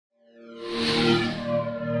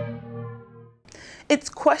Its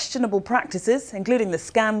questionable practices, including the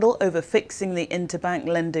scandal over fixing the interbank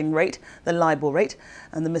lending rate, the LIBOR rate,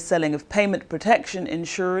 and the mis-selling of payment protection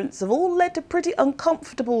insurance, have all led to pretty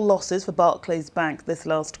uncomfortable losses for Barclays Bank this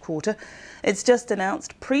last quarter. It's just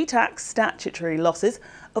announced pre-tax statutory losses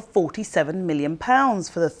of £47 million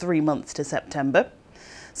for the 3 months to September.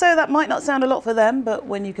 So that might not sound a lot for them, but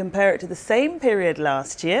when you compare it to the same period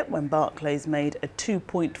last year, when Barclays made a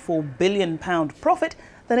 £2.4 billion profit,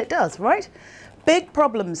 then it does, right? Big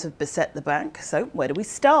problems have beset the bank, so where do we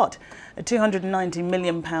start? A £290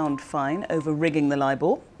 million fine over rigging the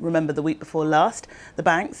LIBOR. Remember the week before last, the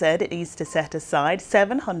bank said it needs to set aside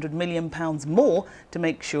 £700 million more to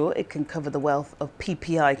make sure it can cover the wealth of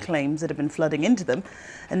PPI claims that have been flooding into them.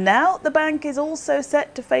 And now the bank is also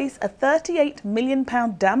set to face a £38 million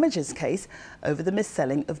damages case over the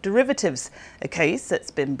mis-selling of derivatives, a case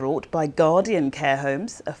that's been brought by Guardian Care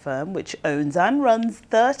Homes, a firm which owns and runs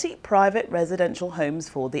 30 private residential homes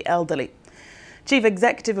for the elderly. Chief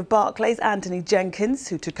Executive of Barclays, Antony Jenkins,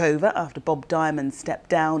 who took over after Bob Diamond stepped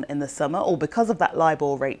down in the summer, all because of that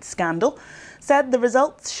LIBOR rate scandal, said the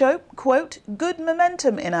results show, quote, good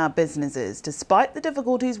momentum in our businesses, despite the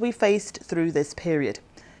difficulties we faced through this period.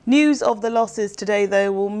 News of the losses today,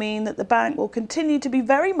 though, will mean that the bank will continue to be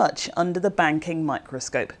very much under the banking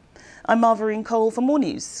microscope. I'm Marvarine Cole. For more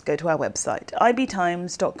news, go to our website,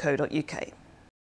 ibtimes.co.uk.